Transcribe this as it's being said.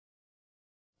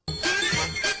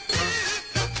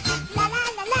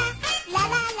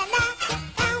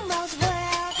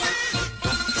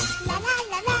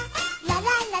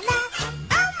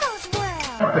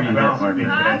Dude,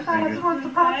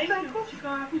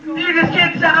 this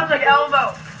kid sounds like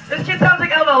Elmo. This kid sounds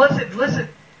like Elmo. Listen.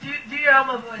 Do your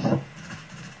Elmo voice.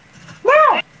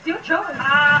 No! Do it, Joe.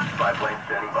 Spy plane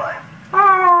standing by.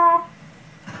 Oh.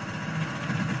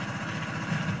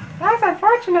 That's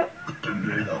unfortunate.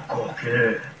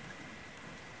 Care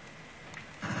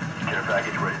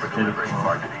package ready for delivery.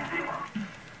 Marked it easy.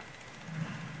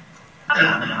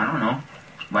 I don't know.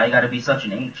 Why you gotta be such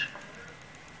an H?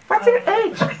 What's an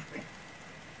H?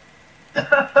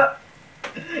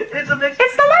 It's a mix.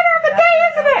 It's the letter of the day,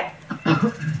 isn't it?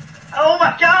 Oh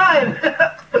my God!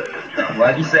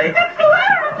 What'd you say? It's the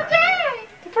letter of the day!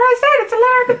 That's what I said, it's the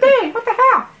letter of the day. What the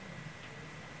hell?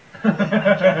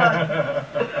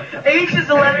 H is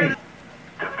the letter.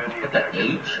 Defend the What the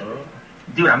objective. H?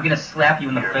 Dude, I'm gonna slap you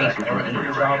in the face with an H.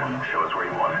 Show us where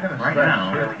you want it. Right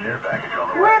now. Care package on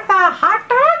the way. With a hot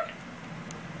dog?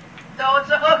 No, it's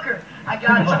a hooker. I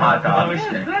got it. It's a hot dog.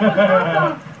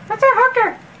 What's a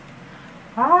hooker?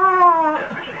 Oh.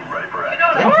 Death machine ready for You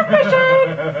action. know Death machine!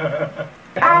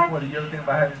 What, do you ever think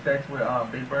about having sex with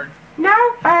Big Bird? No,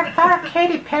 but I've thought of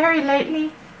Katy Perry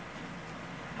lately.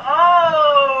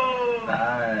 Oh!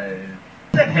 Nice.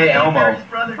 Hey, Elmo. Barry's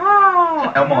brother.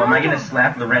 Oh. Elmo, am I gonna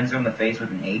slap Lorenzo in the face with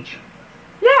an H?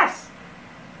 Yes.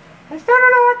 I still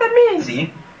don't know what that means.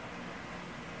 See?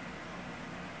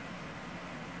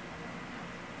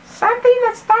 Something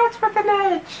that starts with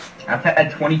an H. I've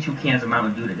had 22 cans of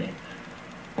Mountain Dew today.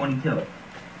 22.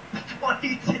 22.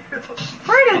 22? You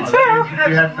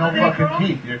have no fucking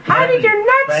teeth. You're How did you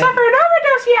not Thank suffer an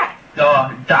overdose yet?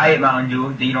 Diet Mountain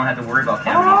Dew, then you don't have to worry about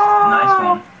cavities. Oh. Nice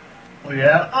one. Well,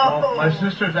 yeah. Well, Oh. my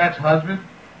sister's ex-husband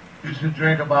used to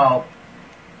drink about,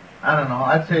 I don't know,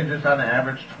 I'd say just on the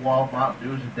average 12 Mountain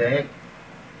Dews a day.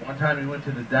 One time he went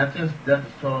to the dentist. The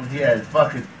dentist told him he had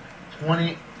fucking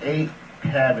 28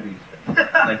 cavities.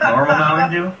 Like normal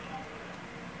Mountain Dew?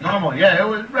 Normal, yeah, it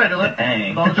was regular.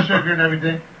 Dang. No sugar and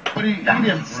everything. But he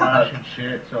didn't brush and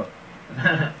shit, so.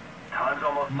 Time's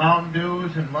almost. Mountain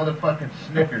Dews and motherfucking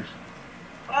Snickers.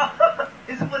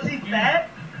 Was he fat?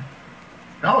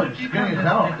 No, he's skinny as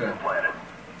hell. Planet.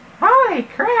 Holy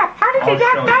crap, how did you Oh,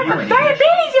 not so die you from ain't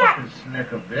diabetes yet? Fucking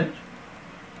Snicker, bitch.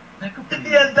 He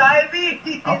has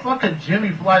diabetes. I'll fucking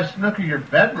Jimmy Fly Snooker your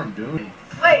bedroom, dude.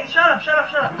 Wait, shut up. Do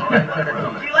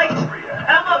you like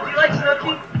Elmo? Do you like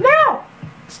Snooki? No!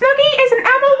 Snooki is an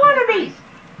Elmo wannabe!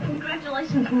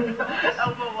 Congratulations.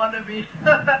 Elmo wannabe.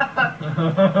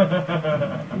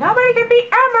 Nobody can beat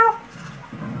Elmo!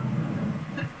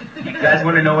 You guys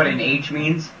want to know what an H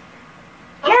means?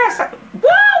 Yes!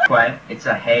 Whoa! What? It's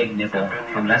a hag nipple.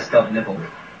 A messed up nipple.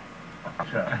 A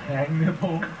hang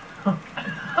nipple.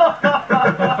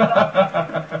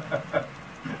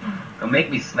 Don't make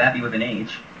me slap you with an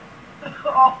H.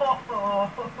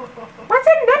 What's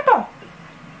a nipple?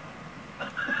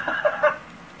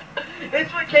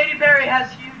 It's when Katy Perry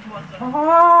has huge ones on.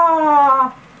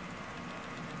 Oh.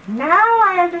 Now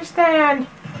I understand.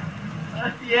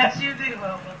 Yes, you do,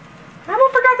 Elmo. I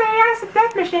almost forgot that he has a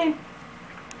death machine.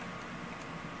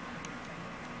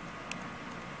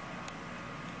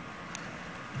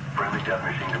 Friendly death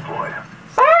machine deployed.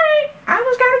 Sorry! I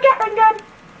almost got a Gatling gun.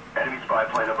 Enemy spy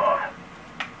plane above.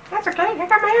 That's okay, I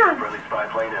got my own. Friendly spy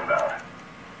plane inbound.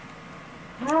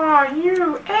 Oh,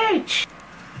 you H.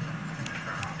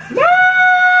 No!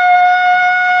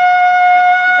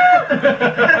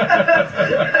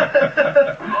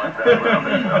 Launch that round,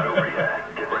 but it's not over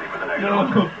yet. Get ready for the next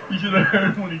one. You should have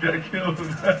heard when he got killed.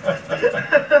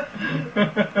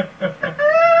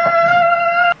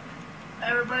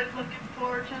 Everybody's looking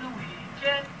forward to the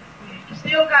weekend. We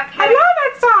still got I Katy. love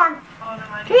that song! Oh, no,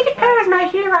 I Katy Perry's my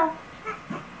hero.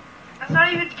 That's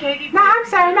not even Katy Perry. No, I'm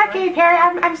sorry, not Katy Perry.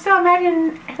 I'm still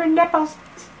imagining her nipples.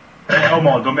 Hey,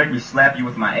 Elmo, don't make me slap you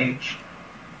with my H.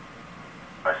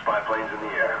 Our spy plane's in the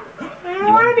air. I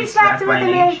don't want to be slapped with an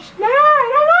H. No, I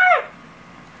don't want it.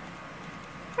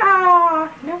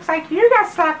 Oh, looks like you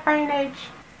got slapped by an H.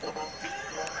 There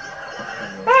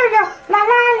we go. La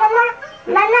la la la.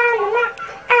 La la la la.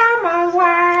 Elmo's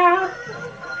world.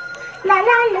 La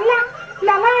la la la.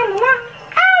 La la la la.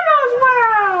 Elmo's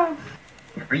world.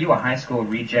 Are you a high school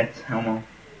reject, Elmo?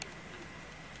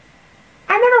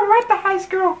 I never went to high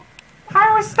school.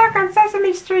 I was stuck on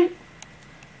Sesame Street.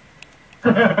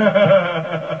 Touche.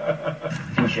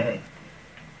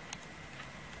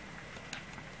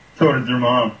 So did your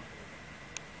mom.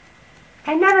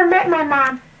 I never met my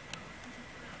mom.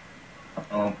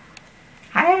 Oh.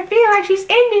 I feel like she's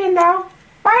Indian though.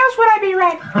 Why else would I be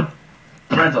red?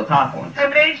 Lorenzo, top one. Hey,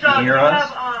 Mage Dog, You you hear us?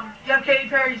 have Katy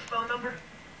Perry's phone number?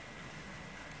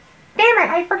 Damn it,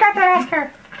 I forgot to ask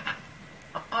her.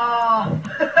 Oh,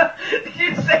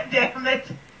 you said say damn it.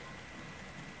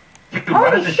 Dude, what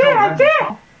Holy is the shit, show? I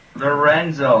did!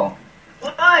 Lorenzo.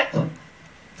 What?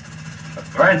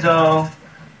 Lorenzo.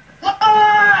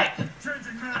 What?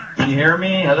 Can you hear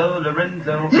me? Hello,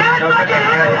 Lorenzo. Yes, I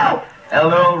can hear you!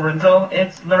 Hello, Lorenzo.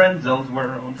 It's Lorenzo's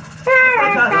world.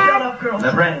 Shut up, girl.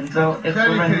 Lorenzo. It's Said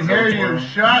he Lorenzo's can hear you. world.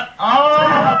 Shut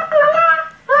up!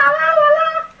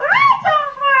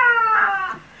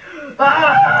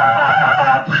 Ah!